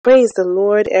Praise the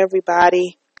Lord,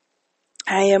 everybody.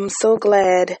 I am so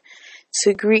glad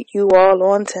to greet you all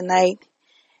on tonight.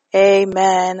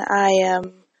 Amen. I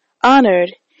am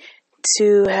honored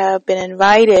to have been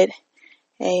invited,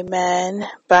 amen,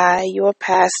 by your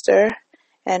pastor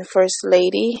and first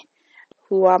lady,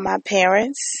 who are my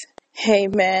parents.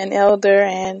 Amen. Elder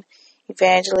and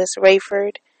Evangelist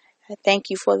Rayford. I thank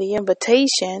you for the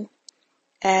invitation,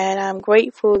 and I'm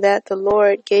grateful that the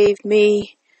Lord gave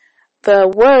me the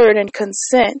word and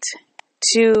consent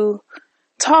to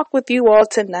talk with you all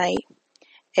tonight.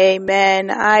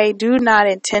 Amen. I do not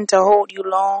intend to hold you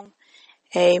long.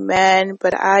 Amen.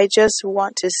 But I just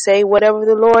want to say whatever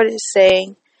the Lord is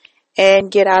saying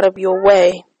and get out of your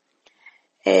way.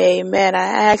 Amen.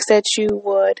 I ask that you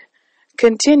would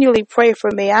continually pray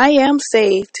for me. I am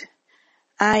saved.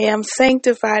 I am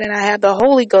sanctified, and I have the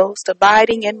Holy Ghost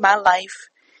abiding in my life.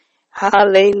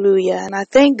 Hallelujah. And I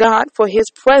thank God for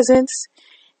His presence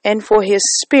and for His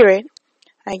Spirit.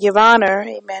 I give honor,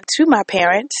 amen, to my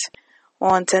parents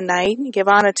on tonight. I give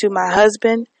honor to my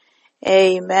husband.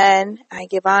 Amen. I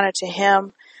give honor to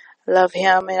him. Love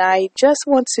him. And I just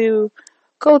want to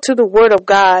go to the Word of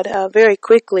God very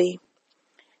quickly.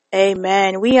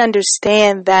 Amen. We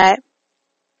understand that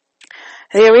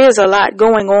there is a lot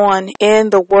going on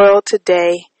in the world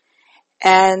today.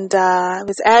 And I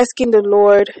was asking the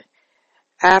Lord,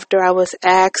 after I was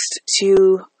asked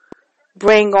to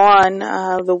bring on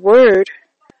the Word,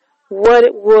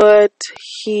 what would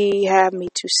He have me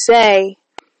to say?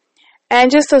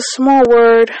 And just a small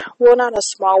word, well, not a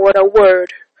small word, a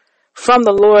word from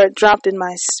the Lord dropped in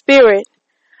my spirit.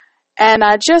 And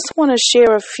I just want to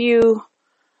share a few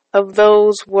of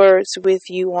those words with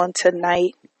you on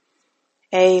tonight.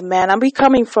 Amen. I'll be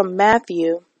coming from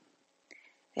Matthew.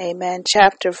 Amen.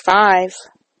 Chapter 5.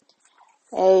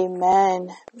 Amen.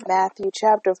 Matthew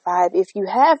chapter 5. If you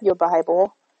have your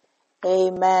Bible,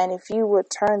 amen, if you would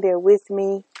turn there with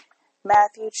me.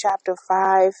 Matthew chapter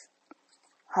 5.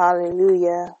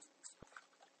 Hallelujah.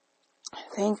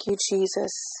 Thank you,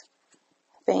 Jesus.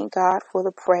 Thank God for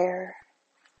the prayer.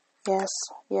 Yes,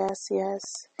 yes, yes.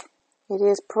 It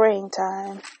is praying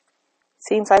time.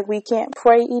 Seems like we can't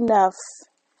pray enough.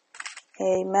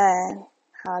 Amen.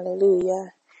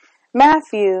 Hallelujah.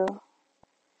 Matthew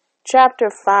chapter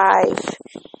 5.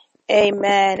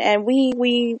 Amen. And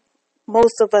we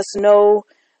most of us know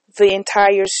the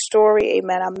entire story.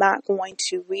 Amen. I'm not going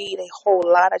to read a whole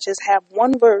lot. I just have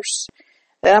one verse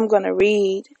that I'm going to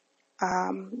read.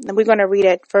 And we're going to read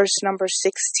at verse number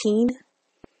 16.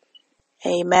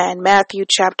 Amen. Matthew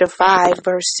chapter 5,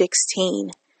 verse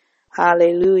 16.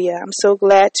 Hallelujah. I'm so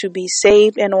glad to be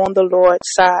saved and on the Lord's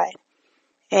side.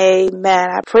 Amen.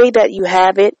 I pray that you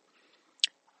have it.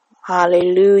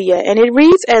 Hallelujah. And it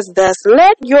reads as thus: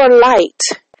 Let your light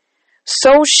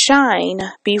so shine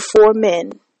before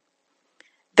men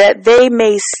that they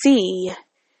may see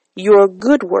your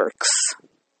good works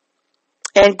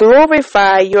and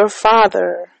glorify your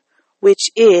Father which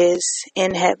is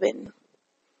in heaven.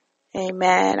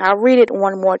 Amen. I'll read it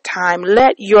one more time.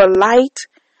 Let your light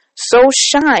so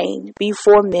shine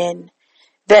before men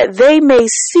that they may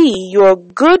see your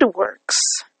good works,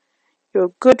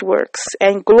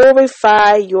 and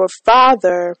glorify your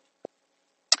Father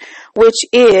which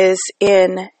is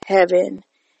in heaven.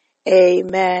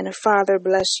 Amen. Father,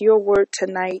 bless your word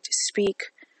tonight.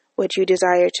 Speak what you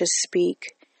desire to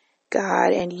speak,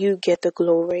 God, and you get the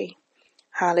glory.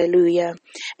 Hallelujah.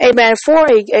 Amen. For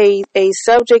a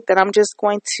subject that I'm just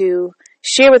going to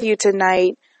share with you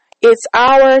tonight, it's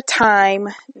our time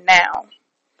now.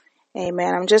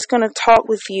 Amen. I'm just going to talk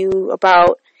with you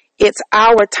about it's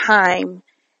our time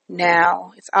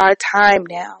now. It's our time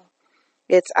now.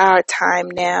 It's our time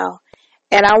now.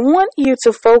 And I want you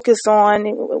to focus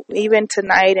on, even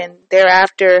tonight and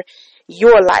thereafter,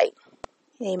 your light.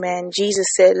 Amen. Jesus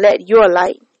said, let your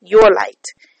light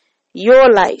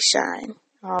shine.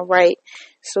 All right.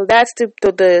 So that's the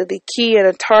key and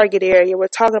the target area. We're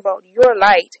talking about your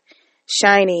light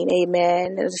shining.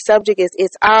 Amen. And the subject is,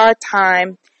 it's our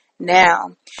time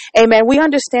now. Amen. We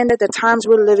understand that the times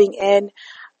we're living in,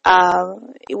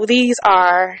 these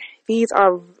are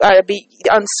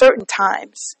uncertain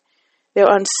times. They're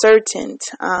uncertain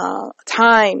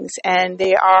times, and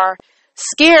they are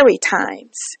scary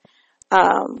times.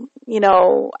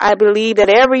 I believe that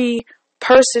every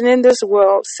person in this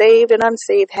world, saved and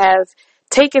unsaved, have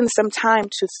taken some time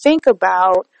to think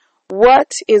about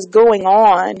what is going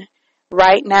on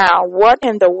right now. What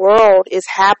in the world is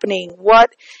happening?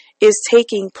 What is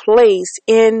taking place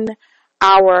in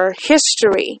our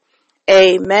history?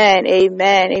 Amen,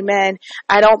 amen, amen.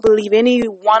 I don't believe any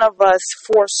one of us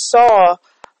foresaw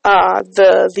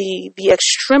the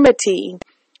extremity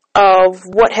of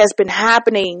what has been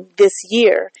happening this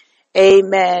year.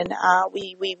 Amen.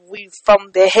 We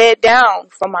from the head down,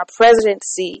 from our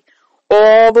presidency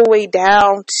all the way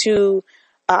down to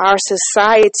our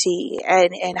society,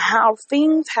 and how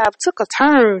things have took a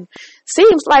turn.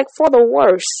 Seems like for the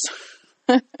worse.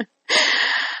 Took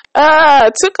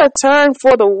a turn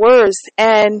for the worse,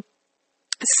 and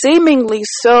seemingly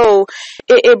so,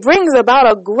 it brings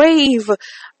about a grave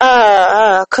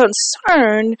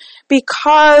concern,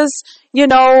 because,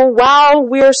 while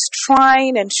we're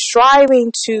trying and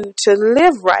striving to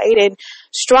live right and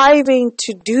striving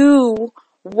to do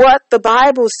what the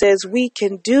Bible says we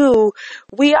can do,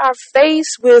 we are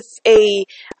faced with a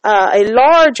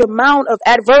large amount of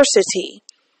adversity.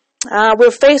 We're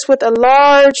faced with a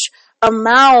large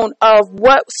amount of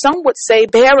what some would say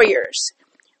barriers.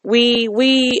 We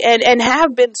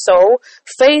have been so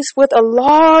faced with a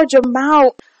large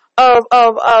amount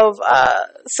of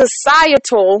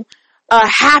societal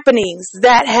happenings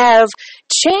that have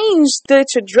changed the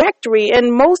trajectory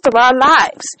in most of our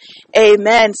lives.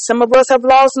 Amen. Some of us have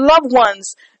lost loved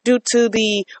ones due to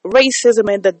the racism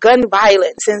and the gun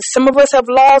violence, and some of us have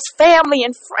lost family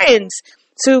and friends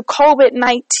to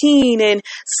COVID-19, and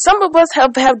some of us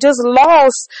have just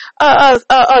lost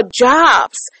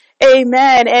jobs.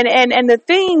 Amen. And the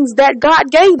things that God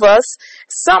gave us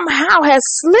somehow has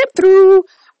slipped through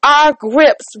our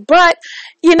grips. But,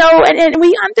 and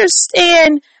we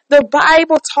understand the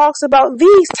Bible talks about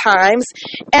these times,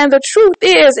 and the truth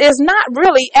is not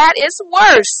really at its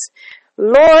worst.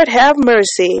 Lord have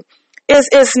mercy.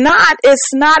 It's not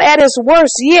at its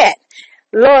worst yet.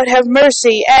 Lord have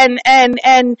mercy.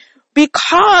 And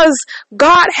because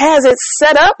God has it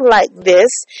set up like this,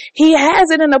 He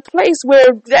has it in a place where,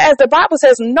 as the Bible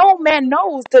says, no man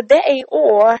knows the day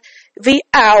or the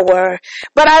hour.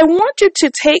 But I want you to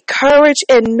take courage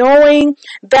in knowing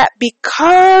that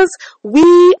because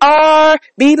we are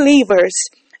believers,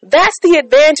 that's the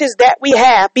advantage that we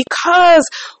have, because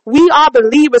we are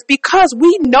believers, because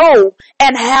we know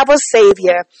and have a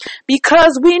Savior,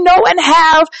 because we know and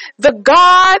have the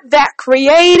God that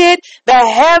created the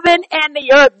heaven and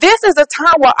the earth. This is a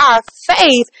time where our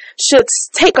faith should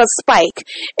take a spike.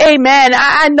 Amen.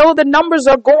 I know the numbers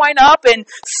are going up, and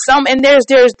there's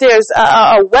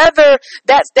a weather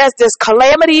that's this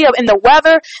calamity in the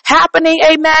weather happening.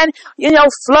 Amen.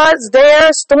 Floods there,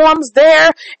 storms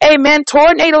there. Amen.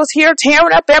 Tornadoes here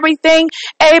tearing up everything.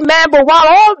 Amen. But while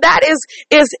all that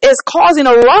is causing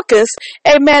a ruckus,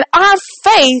 amen, our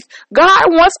faith, God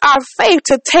wants our faith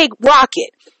to take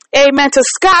rocket. Amen. To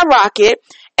skyrocket.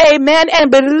 Amen.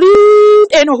 And believe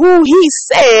in who He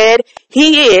said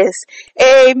He is.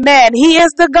 Amen. He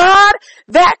is the God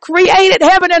that created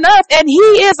heaven and earth, and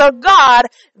He is a God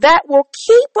that will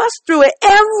keep us through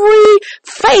every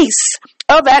face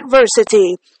of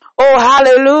adversity. Oh,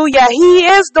 hallelujah. He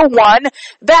is the one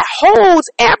that holds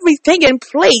everything in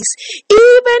place.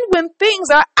 Even when things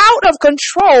are out of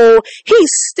control, He's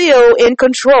still in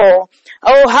control.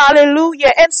 Oh,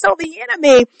 hallelujah. And so the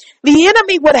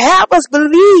enemy would have us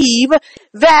believe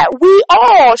that we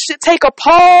all should take a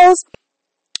pause,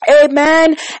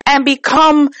 amen, and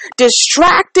become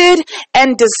distracted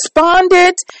and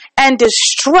despondent and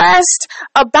distressed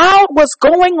about what's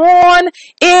going on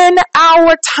in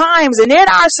our times and in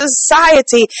our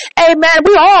society. Amen.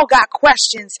 We all got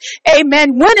questions.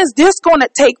 Amen. When is this going to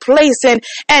take place? And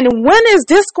when is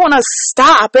this going to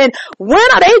stop? And when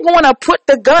are they going to put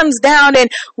the guns down? And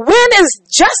when is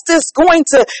justice going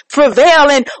to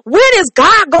prevail? And when is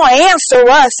God going to answer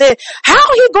us? And how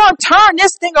He going to turn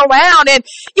this thing around? And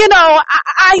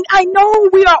I know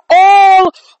we are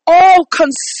all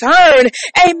concerned.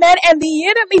 Amen. And the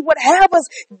enemy would have us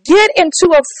get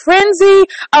into a frenzy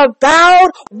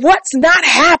about what's not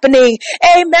happening.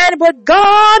 Amen. But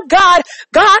God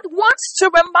wants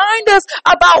to remind us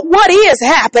about what is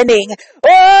happening.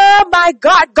 Oh my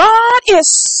God. God is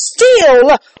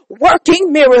still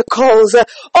working miracles.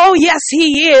 Oh yes,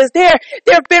 He is. There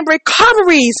have been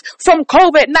recoveries from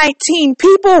COVID-19.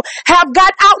 People have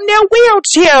got out in their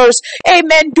wheelchairs.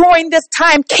 Amen. During this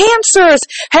time, cancers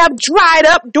have dried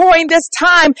up during this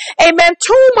time. Amen.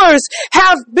 Tumors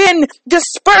have been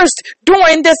dispersed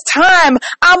during this time.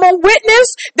 I'm a witness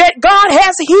that God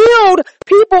has healed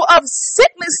people of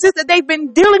sicknesses that they've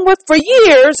been dealing with for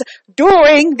years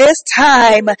during this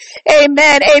time.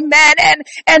 Amen. Amen.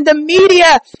 And the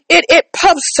media, it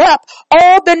puffs up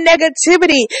all the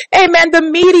negativity. Amen. The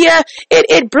media,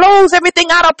 it blows everything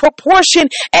out of proportion.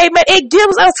 Amen. It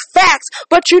gives us facts,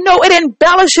 but it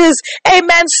embellishes,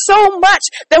 amen, so much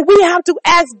that we have to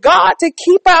ask God to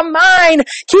keep our mind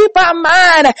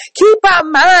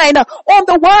on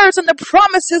the words and the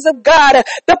promises of God.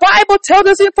 The Bible tells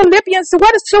us in Philippians,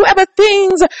 whatsoever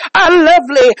things are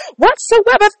lovely,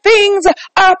 whatsoever things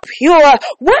are pure,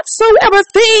 whatsoever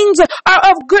things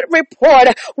are of good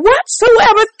report,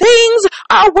 whatsoever things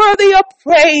are worthy of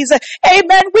praise.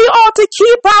 Amen. We ought to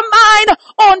keep our mind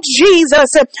on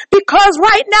Jesus, because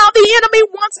right now the enemy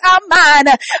wants our mind.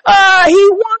 He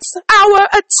wants our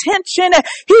attention.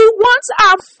 He wants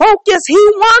our focus. He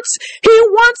wants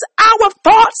our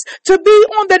thoughts to be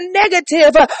on the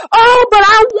negative. Oh, but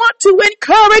I want to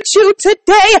encourage you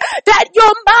today that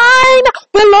your mind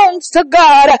belongs to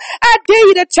God. I dare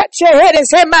you to touch your head and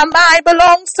say, my mind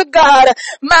belongs to God.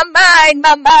 My mind.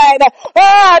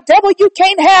 Oh, devil, you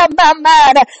can't have my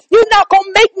mind. You're not going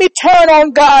to make me turn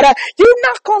on God. You're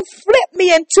not going to flip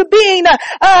me into being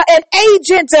an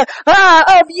agent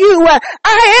of you.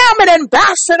 I am an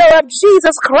ambassador of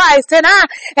Jesus Christ, and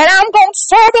I'm going to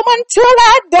serve him until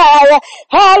I die.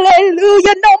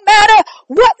 Hallelujah. No matter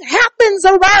what happens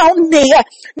around me,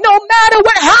 no matter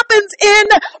what happens in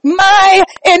my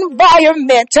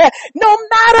environment, no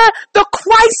matter the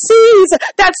crises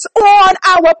that's on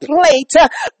our plate,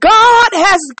 God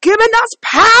has given us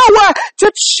power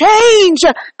to change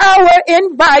our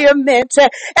environment.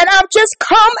 And I've just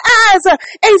come as a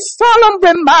solemn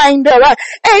reminder,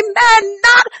 amen,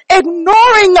 not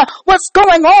ignoring what's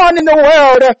going on in the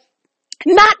world,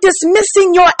 not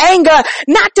dismissing your anger,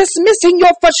 not dismissing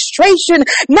your frustration,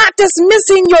 not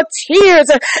dismissing your tears,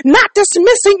 not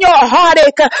dismissing your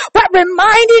heartache, but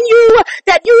reminding you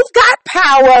that you've got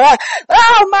power.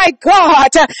 Oh my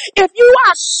God, if you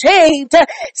are saved,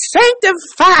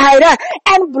 sanctified,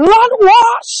 and blood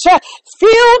washed,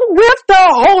 filled with the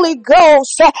Holy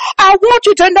Ghost, I want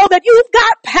you to know that you've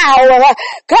got power.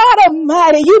 God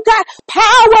Almighty, you've got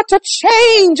power to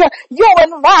change your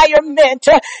environment.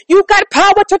 You've got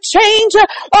power to change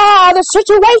the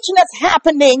situation that's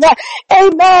happening.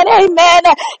 Amen. And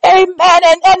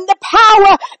the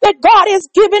power that God has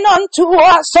given unto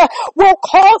us will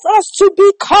cause us to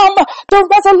become the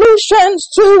resolutions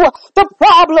to the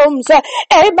problems.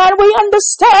 Amen. We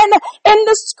understand in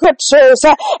the scriptures,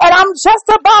 and I'm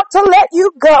just about to let you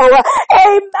go.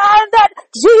 Amen. That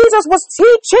Jesus was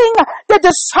teaching the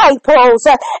disciples.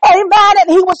 Amen.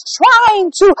 And he was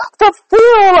trying to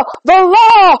fulfill the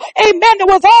law. Amen. It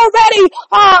was already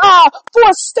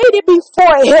forestated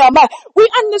before him. We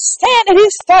understand that he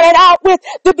started out with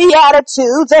the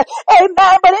Beatitudes.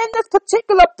 Amen. But in this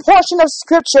particular portion of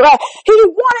scripture, he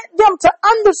wanted them to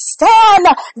understand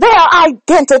their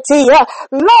identity.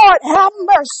 Lord, have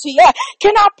mercy.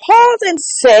 Can I pause and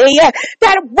say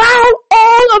that while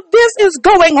all of this is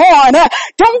going on,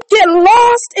 don't get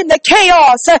lost in the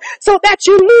chaos so that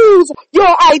you lose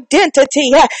your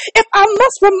identity. If I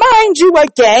must remind you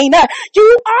again,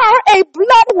 you are a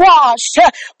blood-washed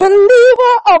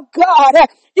believer of God.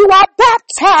 You are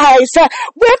baptized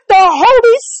with the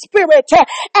Holy Spirit.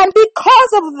 And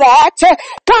because of that,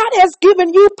 God has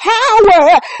given you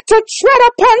power to tread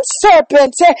upon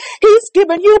serpents. He's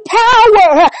given you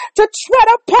power to tread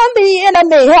upon the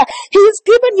enemy. He's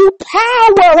given you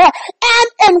power and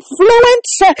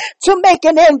influence to make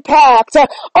an impact.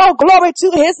 Oh, glory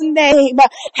to his name.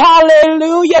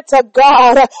 Hallelujah to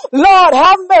God. Lord,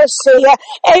 have mercy.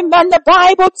 Amen. The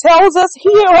Bible tells us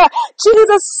here,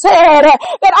 Jesus said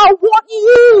that I want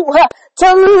you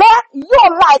to let your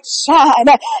light shine.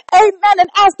 Amen. And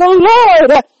as the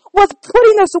Lord was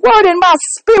putting this word in my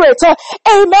spirit,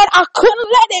 amen, I couldn't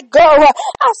let it go.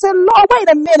 I said, Lord,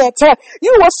 wait a minute.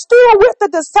 You were still with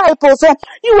the disciples.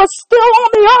 You were still on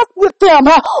the earth with them.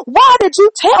 Why did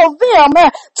you tell them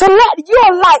to let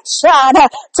your light shine?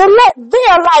 To let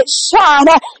their light shine?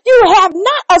 You have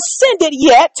not ascended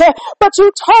yet, but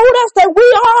you told us that we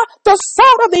are the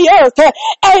salt of the earth.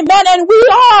 Amen. And we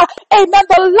are, amen,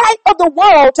 the light of the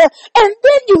world. And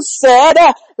then you said,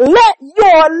 let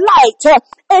your light,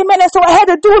 amen. And so I had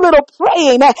to do a little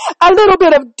praying, a little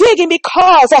bit of digging,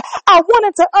 because I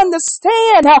wanted to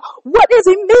understand what does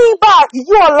he mean by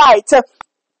your light.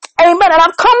 Amen. And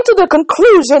I've come to the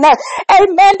conclusion,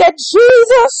 amen, that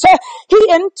Jesus, he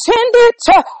intended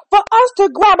for us to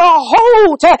grab a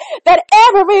hold that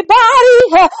everybody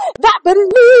that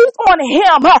believes on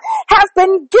him has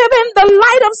been given the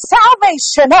light of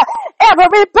salvation.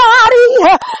 Everybody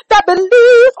that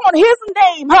believes on his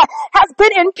name has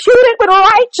been imputed with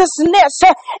righteousness,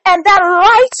 and that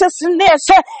righteousness,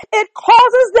 it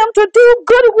causes them to do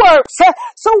good works.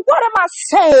 So what am I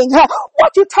saying? What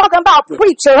you talking about,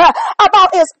 preacher? About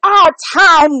it's our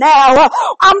time now.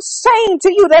 I'm saying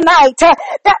to you tonight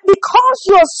that because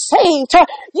you're saved.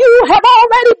 You have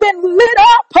already been lit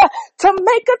up to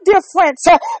make a difference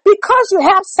because you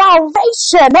have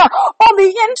salvation on the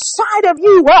inside of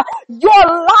you. Your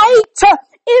light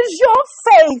is your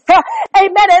faith.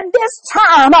 Amen. And this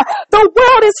time, the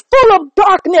world is full of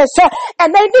darkness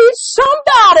and they need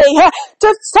somebody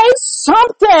to say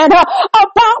something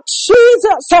about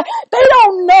Jesus. They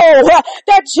don't know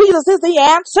that Jesus is the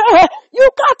answer. You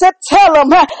got to tell them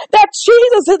that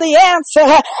Jesus is the answer.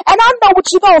 And I know what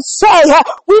you're going to say.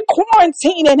 We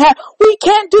quarantining. We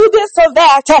can't do this or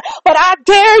that. But I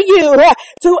dare you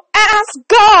to ask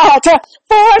God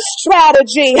for a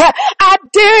strategy. I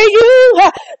dare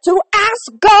you to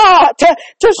ask God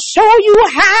to show you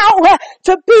how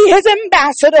to be his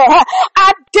ambassador.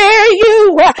 I dare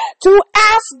you to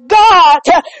ask God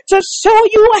to show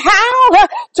you how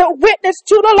to witness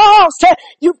to the lost.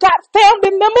 You've got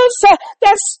family members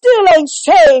that still ain't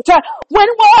saved. When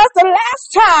was the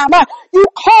last time you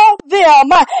called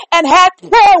them and had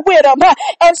prayer with them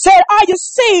and said, are you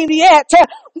saved yet?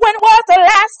 When was the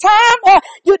last time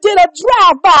you did a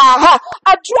drive-by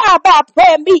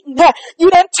prayer meeting? You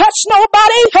didn't touch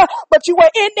nobody, but you were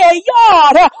in their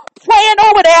yard praying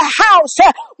over their house.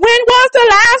 When was the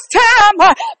last time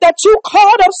that you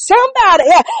called up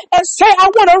somebody and say, I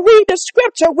want to read the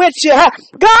scripture with you?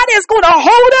 God is going to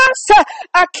hold us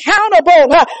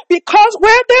accountable because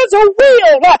where there's a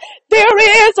will, there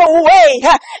is a way.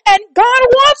 And God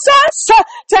wants us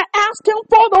to ask him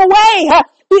for the way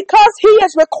because he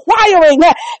is requiring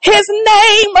his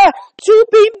name to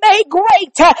be made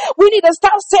great. We need to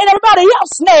stop saying everybody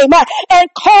else's name and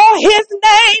call his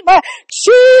name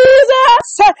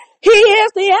Jesus. He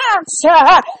is the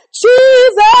answer.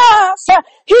 Jesus,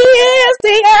 he is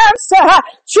the answer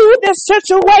to this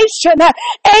situation.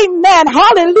 Amen.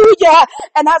 Hallelujah.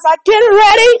 And as I get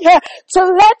ready to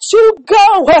let you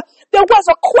go, there was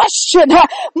a question,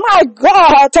 my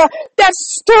God, that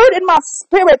stirred in my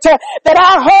spirit that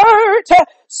I heard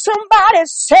somebody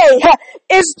say,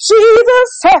 is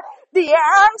Jesus the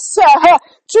answer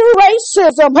to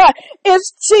racism?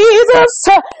 Is Jesus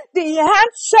the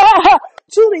answer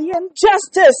to the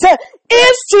injustice?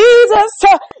 Is Jesus,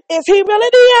 is he really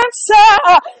the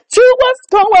answer to what's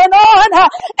going on?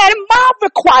 And my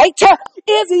requite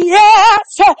is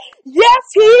yes. Yes,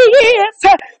 he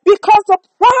is. Because the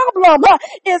problem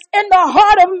is in the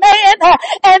heart of man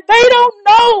and they don't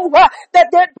know that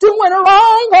they're doing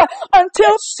wrong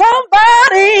until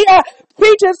somebody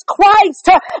preaches Christ,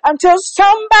 until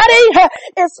somebody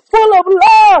is full of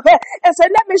love and say,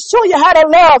 let me show you how to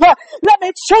love. Let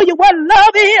me show you what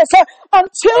love is.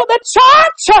 Until the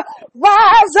church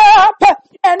rise up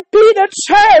and be the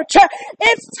church.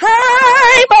 It's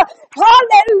time.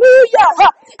 Hallelujah.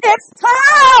 It's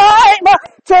time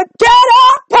to get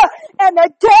up and to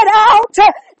get out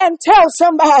and tell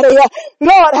somebody,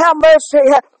 Lord, have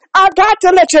mercy. I got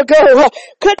to let you go.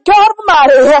 Good God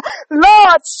Almighty,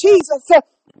 Lord Jesus,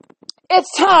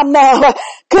 it's time now.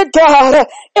 Good God,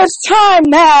 it's time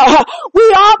now.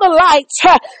 We are the light.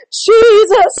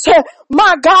 Jesus,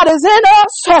 my God, is in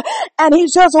us and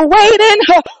he's just waiting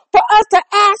for us to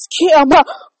ask him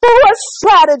for a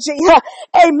strategy.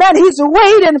 Amen. He's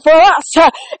waiting for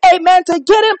us. Amen. To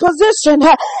get in position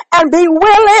and be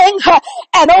willing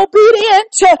and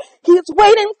obedient. He's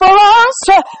waiting for us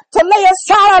to lay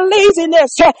aside our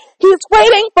laziness. He's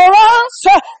waiting for us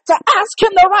to ask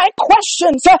him the right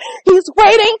questions. He's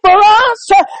waiting for us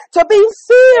to be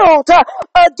filled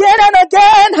again and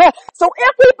again. So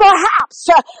if we perhaps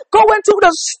go into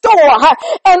the store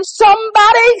and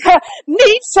somebody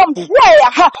needs some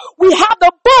prayer, we have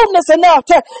the boldness enough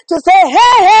to say,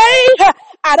 hey,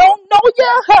 I don't know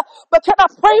you, but can I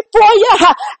pray for you?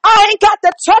 I ain't got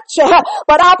to touch you,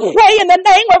 but I pray in the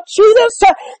name of Jesus.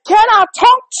 Can I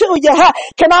talk to you?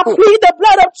 Can I plead the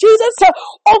blood of Jesus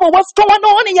over what's going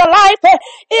on in your life?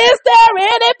 Is there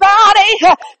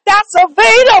anybody that's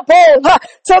available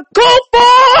to go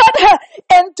forward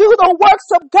and do the works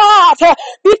of God?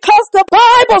 Because the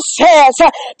Bible says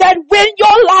that when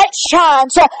your light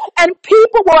shines and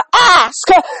people will ask,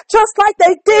 just like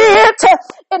they did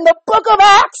in the book of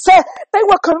Acts, they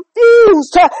were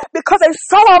confused because they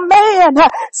saw a man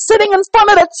sitting in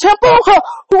front of the temple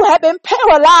who had been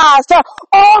paralyzed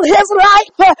all his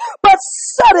life, but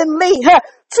suddenly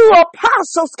 2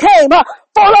 apostles came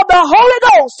full of the Holy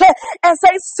Ghost and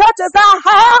say, such as I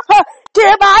have,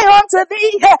 give I unto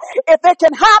thee. If it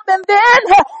can happen then,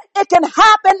 it can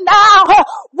happen now.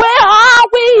 Where are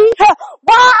we?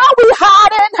 Why are we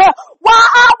hiding? Why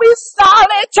are we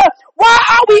silent? Why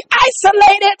are we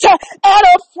isolated and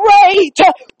afraid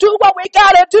to do what we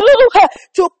gotta do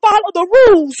to follow the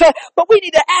rules? But we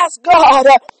need to ask God,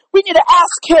 We need to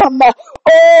ask him,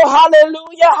 oh,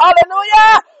 hallelujah,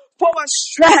 hallelujah, for a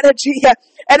strategy.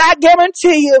 And I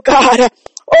guarantee you, God,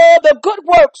 oh, the good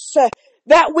works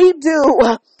that we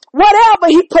do, whatever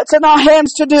he puts in our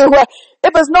hands to do,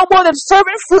 if it's no more than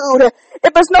serving food,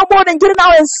 if it's no more than getting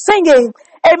out and singing,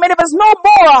 amen, if it's no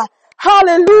more,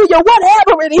 hallelujah,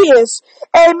 whatever it is,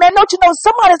 amen, don't you know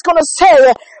somebody's going to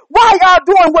say, why y'all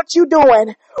doing what you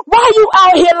doing? Why you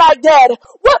out here like that?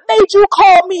 What made you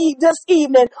call me this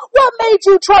evening? What made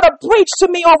you try to preach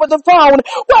to me over the phone?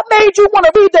 What made you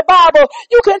want to read the Bible?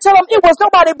 You can tell them it was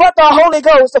nobody but the Holy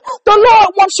Ghost. The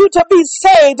Lord wants you to be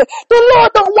saved. The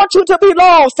Lord don't want you to be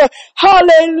lost.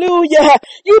 Hallelujah.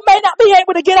 You may not be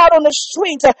able to get out on the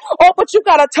street, but you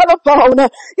got a telephone.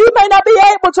 You may not be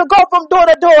able to go from door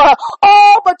to door,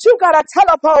 but you got a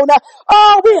telephone.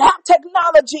 We have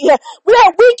technology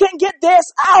where we can get this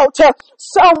out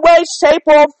some way, shape,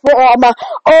 or form.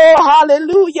 Oh,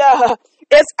 hallelujah.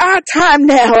 It's our time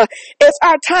now. It's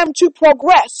our time to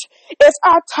progress. It's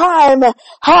our time,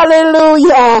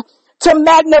 hallelujah, to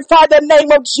magnify the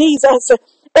name of Jesus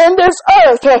in this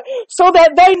earth so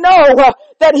that they know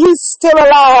that he's still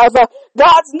alive.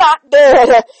 God's not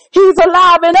dead. He's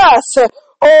alive in us.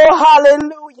 Oh,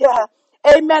 hallelujah.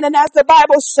 Amen. And as the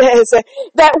Bible says,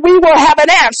 that we will have an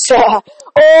answer,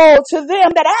 to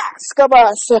them that ask of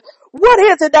us. What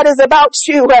is it that is about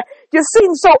you? You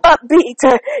seem so upbeat.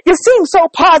 You seem so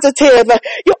positive.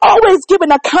 You're always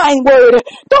giving a kind word.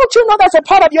 Don't you know that's a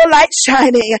part of your light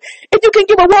shining? If you can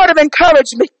give a word of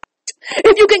encouragement,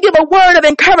 if you can give a word of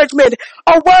encouragement,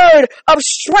 a word of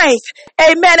strength,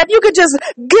 amen. If you could just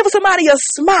give somebody a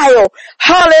smile,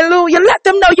 hallelujah. Let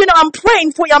them know, I'm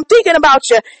praying for you. I'm thinking about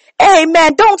you.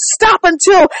 Amen. Don't stop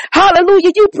until, hallelujah,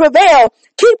 you prevail.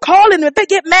 Keep calling. If they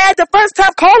get mad the first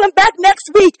time, call them back next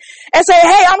week and say,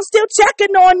 hey, I'm still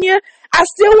checking on you. I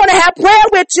still want to have prayer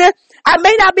with you. I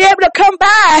may not be able to come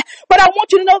by, but I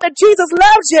want you to know that Jesus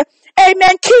loves you.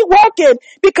 Amen. Keep walking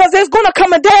because there's going to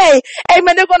come a day.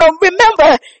 Amen. They're going to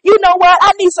remember, you know what?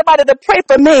 I need somebody to pray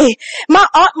for me. My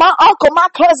aunt, my uncle, my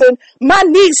cousin, my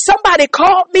niece, somebody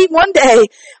called me one day.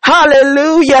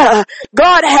 Hallelujah.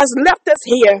 God has left us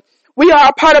here. We are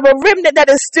a part of a remnant that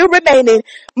is still remaining.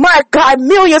 My God,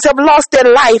 millions have lost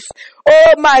their life.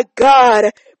 Oh my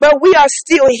God. But we are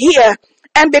still here.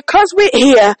 And because we're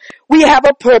here, we have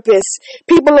a purpose.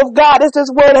 People of God, as this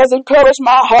word has encouraged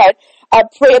my heart, I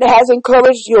pray it has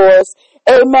encouraged yours.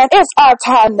 Amen. It's our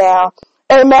time now.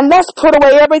 Amen. Let's put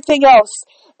away everything else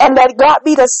and let God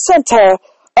be the center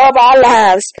of our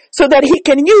lives so that he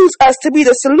can use us to be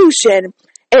the solution.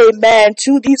 Amen.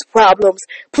 To these problems.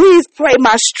 Please pray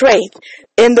my strength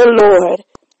in the Lord.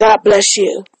 God bless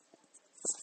you.